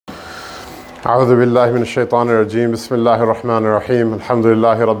أعوذ بالله من الشيطان الرجيم بسم الله الرحمن الرحيم الحمد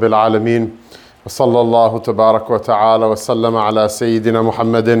لله رب العالمين وصلى الله تبارك وتعالى وسلم على سيدنا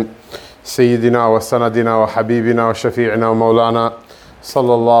محمد سيدنا وسندنا وحبيبنا وشفيعنا ومولانا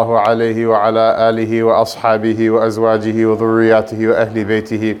صلى الله عليه وعلى آله وأصحابه وأزواجه وذرياته وأهل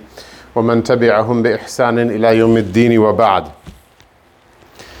بيته ومن تبعهم بإحسان إلى يوم الدين وبعد.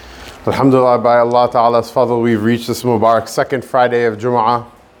 Alhamdulillah, by Allah Ta'ala's fadl, we've reached this Mubarak second Friday of Jum'ah.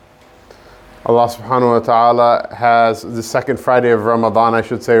 Allah Subhanahu wa Ta'ala has the second Friday of Ramadan, I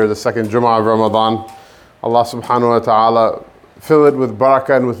should say, or the second Jum'ah of Ramadan. Allah Subhanahu wa Ta'ala fill it with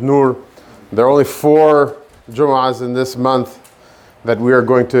barakah and with nur. There are only 4 Jum'ahs in this month that we are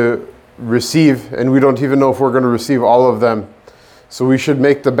going to receive, and we don't even know if we're going to receive all of them. So we should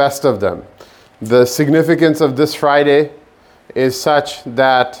make the best of them. The significance of this Friday is such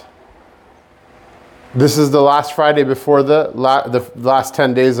that this is the last Friday before the last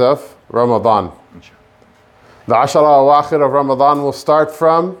 10 days of Ramadan. The Ashara Awakhir of Ramadan will start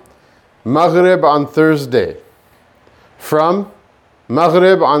from Maghrib on Thursday. From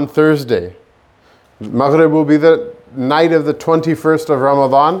Maghrib on Thursday. Maghrib will be the night of the 21st of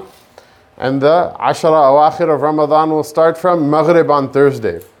Ramadan, and the Ashara Awakhir of Ramadan will start from Maghrib on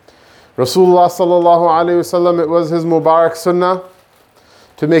Thursday. Rasulullah sallallahu alayhi wasallam, it was his Mubarak sunnah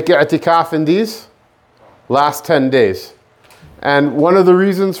to make i'tikaf in these last 10 days. And one of the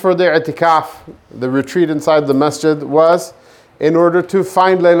reasons for the i'tikaf, the retreat inside the masjid, was in order to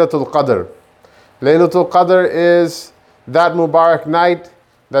find Laylatul Qadr. Laylatul Qadr is that Mubarak night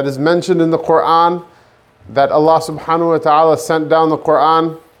that is mentioned in the Quran, that Allah subhanahu wa ta'ala sent down the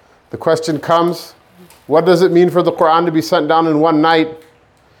Quran. The question comes, what does it mean for the Quran to be sent down in one night?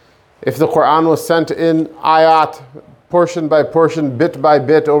 If the Quran was sent in ayat, portion by portion, bit by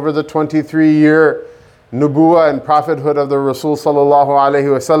bit, over the 23-year nubuwah and prophethood of the Rasul sallallahu alayhi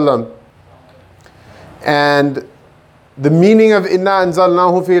wasallam. And the meaning of Inna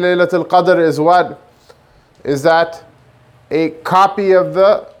anzalnahu fi laylatul qadr is what? Is that a copy of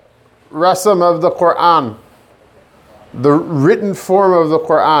the rasam of the Quran, the written form of the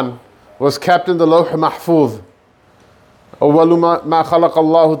Quran, was kept in the Lawh Mahfuz. أَوَّلُ مَا خَلَقَ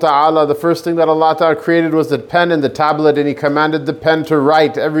اللَّهُ تَعَالَى, the first thing that Allah Ta'ala created was the pen and the tablet, and He commanded the pen to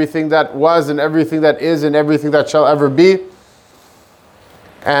write everything that was and everything that is and everything that shall ever be.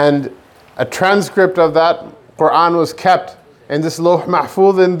 And a transcript of that Quran was kept in this Lawh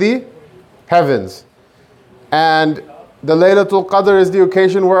Mahfuz in the heavens. And the Laylatul Qadr is the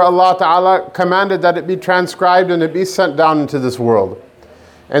occasion where Allah Ta'ala commanded that it be transcribed and it be sent down into this world.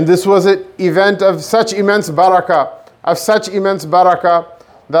 And this was an event of such immense barakah, that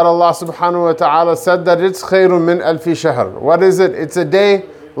Allah Subhanahu wa Ta'ala said that it's khayrun min alfi shahr. What is it? It's a day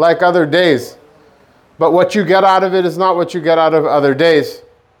like other days. But what you get out of it is not what you get out of other days.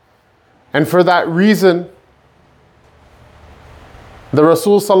 And for that reason, the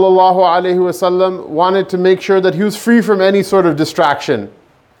Rasul sallallahu alayhi wasallam wanted to make sure that he was free from any sort of distraction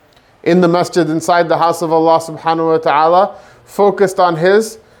in the masjid, inside the house of Allah Subhanahu wa Ta'ala, focused on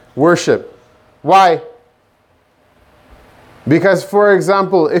his worship. Why? Because, for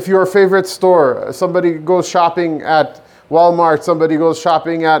example, if your favorite store, somebody goes shopping at Walmart, somebody goes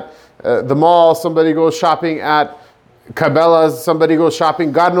shopping at the mall, somebody goes shopping at Cabela's, somebody goes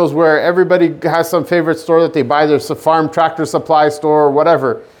shopping, God knows where, everybody has some favorite store that they buy. There's a farm tractor supply store or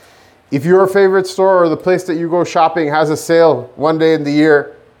whatever. If your favorite store or the place that you go shopping has a sale one day in the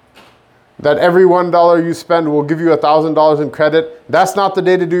year, that every $1 you spend will give you $1,000 in credit, that's not the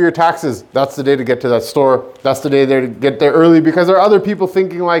day to do your taxes. That's the day to get to that store. That's the day to get there early, because there are other people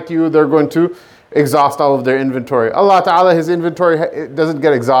thinking like you. They're going to exhaust all of their inventory. Allah Ta'ala, His inventory doesn't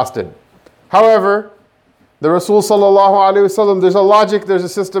get exhausted. However, the Rasul sallallahu alayhi wasallam, there's a logic, there's a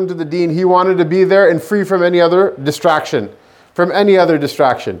system to the deen. He wanted to be there and free from any other distraction.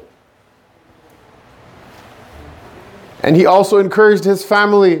 And He also encouraged His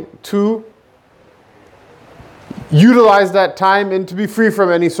family to utilize that time and to be free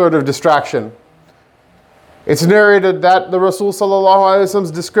from any sort of distraction. It's narrated that the Rasul sallallahu alaihi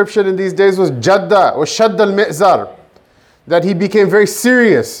wasallam's description in these days was jadda, was shadd al-mi'zar, that he became very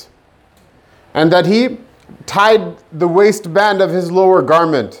serious, and that he tied the waistband of his lower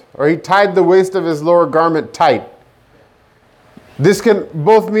garment, or he tied the waist of his lower garment tight. This can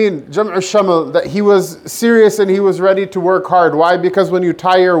both mean jam'u shamal, that he was serious and he was ready to work hard. Why? Because when you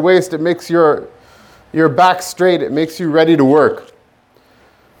tie your waist, it makes your back straight, it makes you ready to work.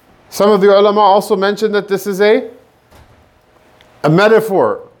 Some of the ulama also mentioned that this is a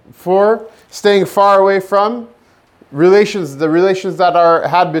metaphor for staying far away from relations, the relations that are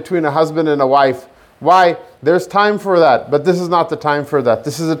had between a husband and a wife. Why? There's time for that, but this is not the time for that.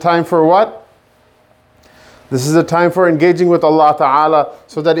 This is a time for what? This is a time for engaging with Allah Ta'ala,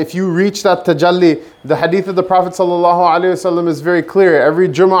 so that if you reach that tajalli, the hadith of the Prophet ﷺ is very clear. Every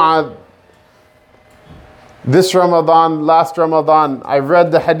Jum'ah, this Ramadan, last Ramadan, I've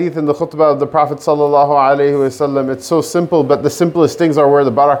read the hadith in the khutbah of the Prophet ﷺ. It's so simple, but the simplest things are where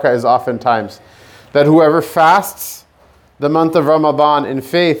the barakah is oftentimes. That whoever fasts the month of Ramadan in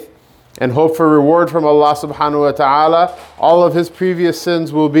faith and hope for reward from Allah subhanahu wa ta'ala, all of his previous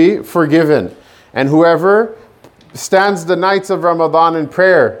sins will be forgiven. And whoever stands the nights of Ramadan in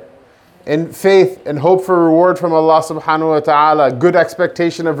prayer, in faith and hope for reward from Allah subhanahu wa ta'ala, good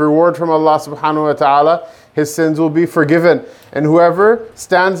expectation of reward from Allah subhanahu wa ta'ala, his sins will be forgiven. And whoever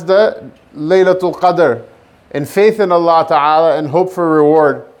stands the Laylatul Qadr in faith in Allah ta'ala and hope for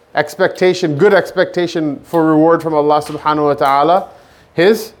reward, expectation, good expectation for reward from Allah subhanahu wa ta'ala,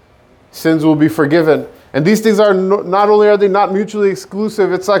 his sins will be forgiven. And these things are not only are they not mutually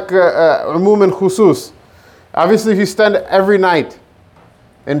exclusive, it's like umum and khusus. Obviously, if you stand every night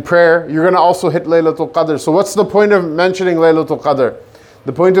in prayer, you're going to also hit Laylatul Qadr. So what's the point of mentioning Laylatul Qadr?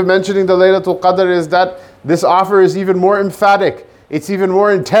 The point of mentioning the Laylatul Qadr is that this offer is even more emphatic. It's even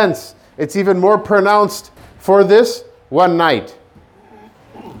more intense. It's even more pronounced for this one night.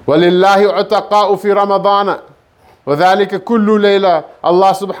 وَلِلَّهِ عُتَقَاءُ فِي رَمَضَانَ وَذَلِكَ كُلُّ لَيْلَةٍ.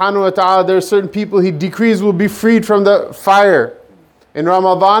 Allah subhanahu wa ta'ala, there are certain people He decrees will be freed from the fire in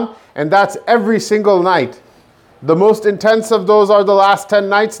Ramadan, and that's every single night. The most intense of those are the last 10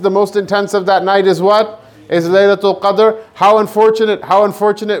 nights. The most intense of that night is what? Is Laylatul Qadr. How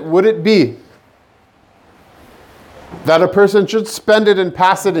unfortunate would it be that a person should spend it and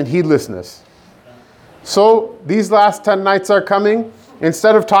pass it in heedlessness? So these last 10 nights are coming.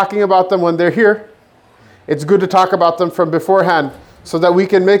 Instead of talking about them when they're here, it's good to talk about them from beforehand, so that we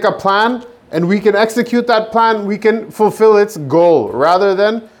can make a plan and we can execute that plan, we can fulfill its goal, rather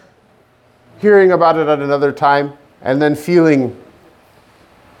than hearing about it at another time and then feeling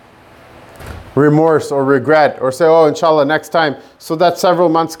remorse or regret, or say, oh, inshallah, next time, so that several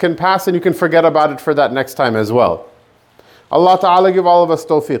months can pass and you can forget about it for that next time as well. Allah Ta'ala give all of us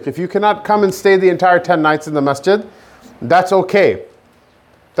tawfiq. If you cannot come and stay the entire 10 nights in the masjid, that's okay.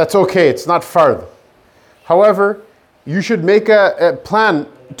 That's okay, it's not fard. However, you should make a plan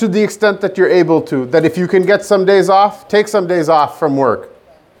to the extent that you're able to, that if you can get some days off, take some days off from work.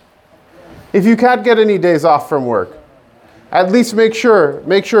 If you can't get any days off from work, at least make sure,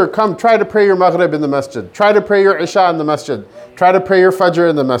 come, try to pray your Maghrib in the masjid. Try to pray your Isha in the masjid. Try to pray your Fajr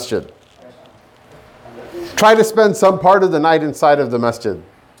in the masjid. Try to spend some part of the night inside of the masjid.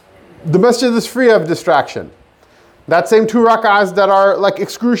 The masjid is free of distraction. That same 2 rak'ahs that are like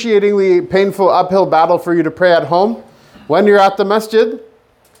excruciatingly painful uphill battle for you to pray at home, when you're at the masjid,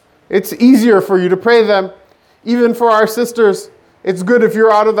 it's easier for you to pray them. Even for our sisters, it's good if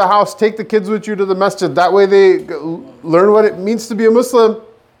you're out of the house, take the kids with you to the masjid. That way they learn what it means to be a Muslim.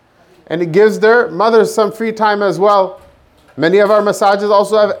 And it gives their mothers some free time as well. Many of our masajids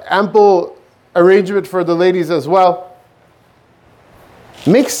also have ample arrangement for the ladies as well.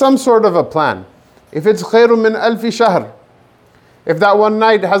 Make some sort of a plan. If it's khairun min alfi shahr, if that one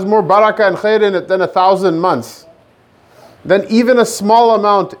night has more barakah and khair in it than 1,000 months, then even a small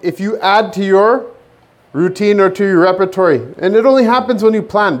amount, if you add to your routine or to your repertory, and it only happens when you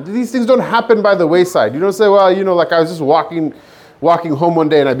plan. These things don't happen by the wayside. You don't say, well, like I was just walking home one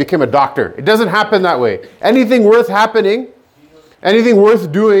day and I became a doctor. It doesn't happen that way. Anything worth happening, anything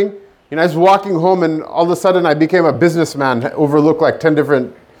worth doing, I was walking home and all of a sudden I became a businessman, overlooked like 10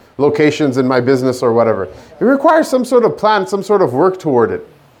 different locations in my business or whatever. It requires some sort of plan, some sort of work toward it.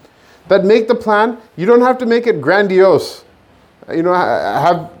 That make the plan, you don't have to make it grandiose.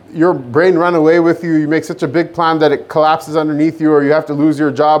 Have your brain run away with you. You make such a big plan that it collapses underneath you, or you have to lose your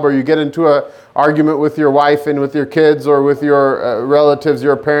job, or you get into an argument with your wife and with your kids or with your relatives,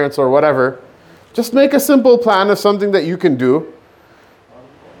 your parents or whatever. Just make a simple plan of something that you can do.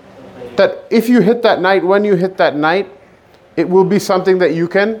 That if you hit that night, when you hit that night, it will be something that you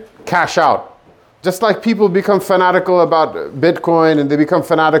can cash out. Just like people become fanatical about Bitcoin, and they become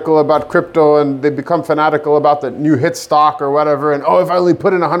fanatical about crypto, and they become fanatical about the new hit stock or whatever, and if I only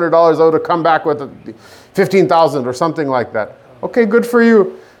put in $100, I would have come back with 15,000 or something like that. Okay, good for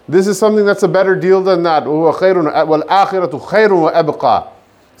you. This is something that's a better deal than that.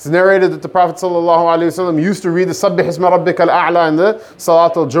 It's narrated that the Prophet ﷺ used to read the Sabbih Isma Rabbika al-A'la in the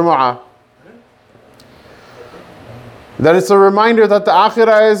Salat al-Jumu'ah. That it's a reminder that the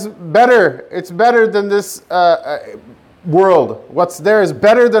akhirah is better. It's better than this world. What's there is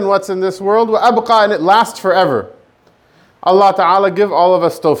better than what's in this world. وَأَبْقَى, and it lasts forever. Allah Ta'ala give all of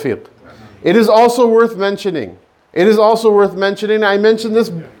us tawfiq. It is also worth mentioning. I mention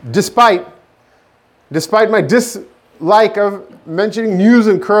this despite despite my dislike of mentioning news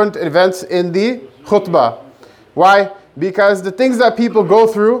and current events in the khutbah. Why? Because the things that people go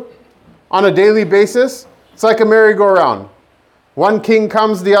through on a daily basis, it's like a merry-go-round. One king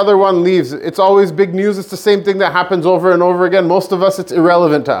comes, the other one leaves. It's always big news. It's the same thing that happens over and over again. Most of us, it's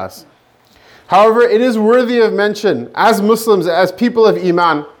irrelevant to us. However, it is worthy of mention, as Muslims, as people of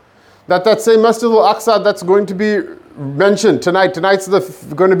Iman, that same Masjid al-Aqsa that's going to be mentioned tonight. Tonight's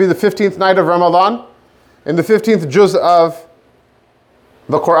going to be the 15th night of Ramadan, in the 15th juz of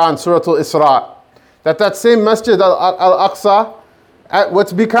the Quran, Surah Al-Isra. That same Masjid al-Aqsa, at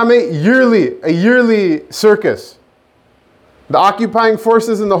what's become a yearly circus. The occupying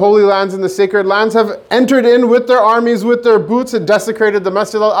forces in the Holy Lands and the sacred lands have entered in with their armies, with their boots, and desecrated the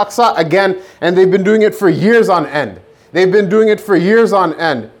Masjid al-Aqsa again, and they've been doing it for years on end. They've been doing it for years on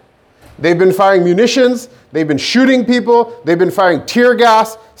end. They've been firing munitions, they've been shooting people, they've been firing tear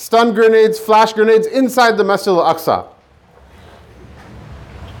gas, stun grenades, flash grenades inside the Masjid al-Aqsa.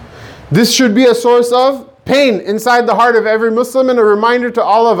 This should be a source of pain inside the heart of every Muslim, and a reminder to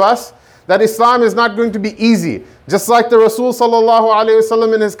all of us that Islam is not going to be easy. Just like the Rasul sallallahu alaihi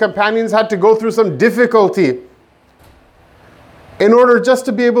wasallam and his companions had to go through some difficulty in order just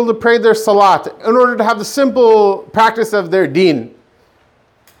to be able to pray their salat, in order to have the simple practice of their deen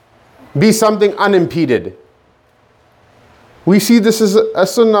be something unimpeded. We see this is a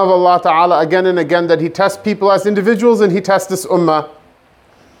sunnah of Allah Ta'ala again and again, that He tests people as individuals and He tests this ummah.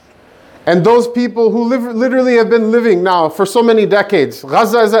 And those people who literally have been living now for so many decades.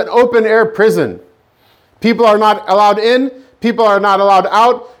 Gaza is an open air prison. People are not allowed in. People are not allowed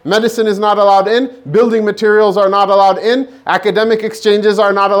out. Medicine is not allowed in. Building materials are not allowed in. Academic exchanges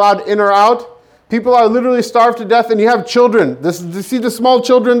are not allowed in or out. People are literally starved to death, and you have children. See the small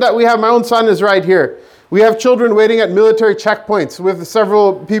children that we have? My own son is right here. We have children waiting at military checkpoints with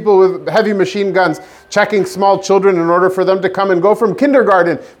several people with heavy machine guns checking small children in order for them to come and go from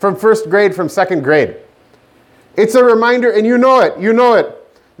kindergarten, from first grade, from second grade. It's a reminder, and you know it,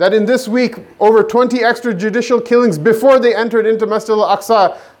 that in this week, over 20 extrajudicial killings before they entered into Masjid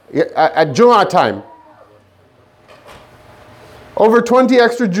al-Aqsa at Jumu'ah time. Over 20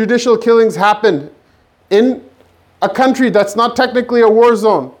 extrajudicial killings happened in a country that's not technically a war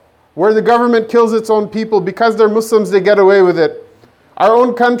zone, where the government kills its own people. Because they're Muslims, they get away with it. Our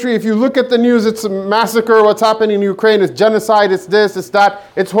own country, if you look at the news, it's a massacre, what's happening in Ukraine, it's genocide, it's this, it's that,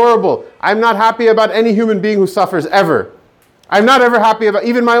 it's horrible. I'm not happy about any human being who suffers, ever. I'm not ever happy about,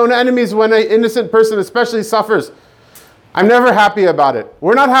 even my own enemies, when an innocent person especially suffers. I'm never happy about it.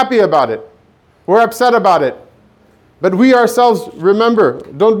 We're not happy about it. We're upset about it. But we ourselves, remember,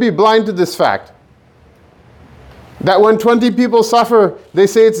 don't be blind to this fact, that when 20 people suffer, they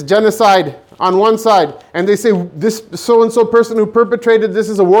say it's genocide on one side, and they say this so-and-so person who perpetrated this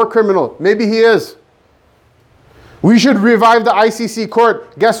is a war criminal. Maybe he is. We should revive the ICC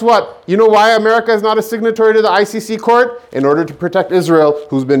court. Guess what? You know why America is not a signatory to the ICC court? In order to protect Israel,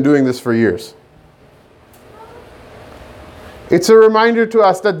 who's been doing this for years. It's a reminder to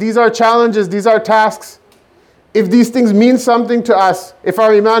us that these are challenges, these are tasks. If these things mean something to us, if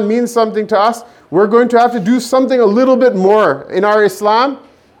our iman means something to us, we're going to have to do something a little bit more in our Islam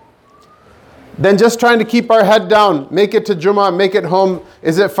than just trying to keep our head down, make it to Jummah, make it home.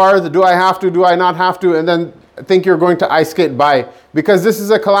 Is it far? Do I have to? Do I not have to? And then think you're going to ice skate by. Because this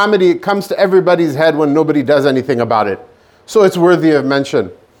is a calamity. It comes to everybody's head when nobody does anything about it. So it's worthy of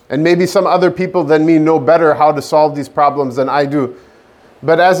mention. And maybe some other people than me know better how to solve these problems than I do.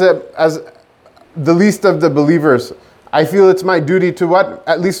 But as the least of the believers, I feel it's my duty to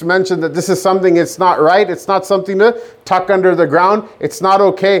at least mention that this is something, it's not right. It's not something to tuck under the ground. It's not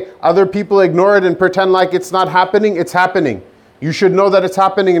okay. Other people ignore it and pretend like it's not happening. It's happening. You should know that it's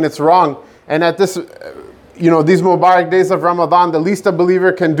happening and it's wrong. And at this, these Mubarak days of Ramadan, the least a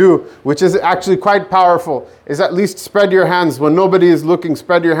believer can do, which is actually quite powerful, is at least spread your hands. When nobody is looking,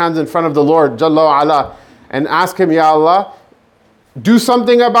 spread your hands in front of the Lord, Jalla wa Ala, and ask Him, Ya Allah, do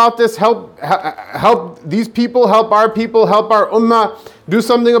something about this, help these people, help our ummah, do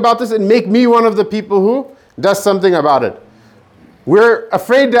something about this and make me one of the people who does something about it. We're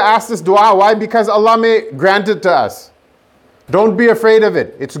afraid to ask this dua. Why? Because Allah may grant it to us. Don't be afraid of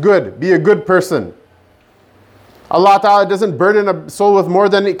it. It's good. Be a good person. Allah Ta'ala doesn't burden a soul with more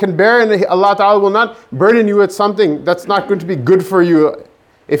than it can bear, and Allah Ta'ala will not burden you with something that's not going to be good for you.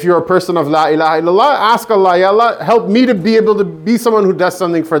 If you're a person of La ilaha illallah, ask Allah, Ya Allah, help me to be able to be someone who does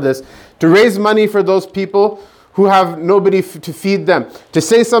something for this. To raise money for those people who have nobody to feed them. To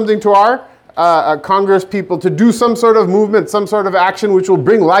say something to our Congress people, to do some sort of movement, some sort of action which will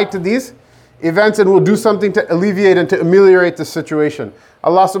bring light to these events and will do something to alleviate and to ameliorate the situation.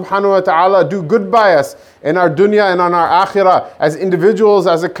 Allah subhanahu wa ta'ala do good by us in our dunya and on our akhirah, as individuals,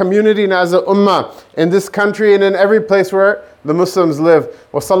 as a community, and as a ummah, in this country and in every place where the Muslims live.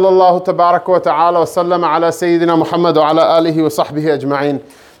 Wa sallallahu tabarak wa ta'ala wa sallama ala Sayyidina Muhammad wa ala alihi wa sahbihi ajma'in.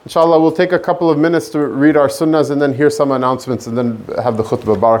 Inshallah, we'll take a couple of minutes to read our sunnahs and then hear some announcements and then have the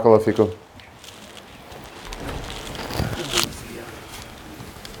khutbah. Barakallahu fikum.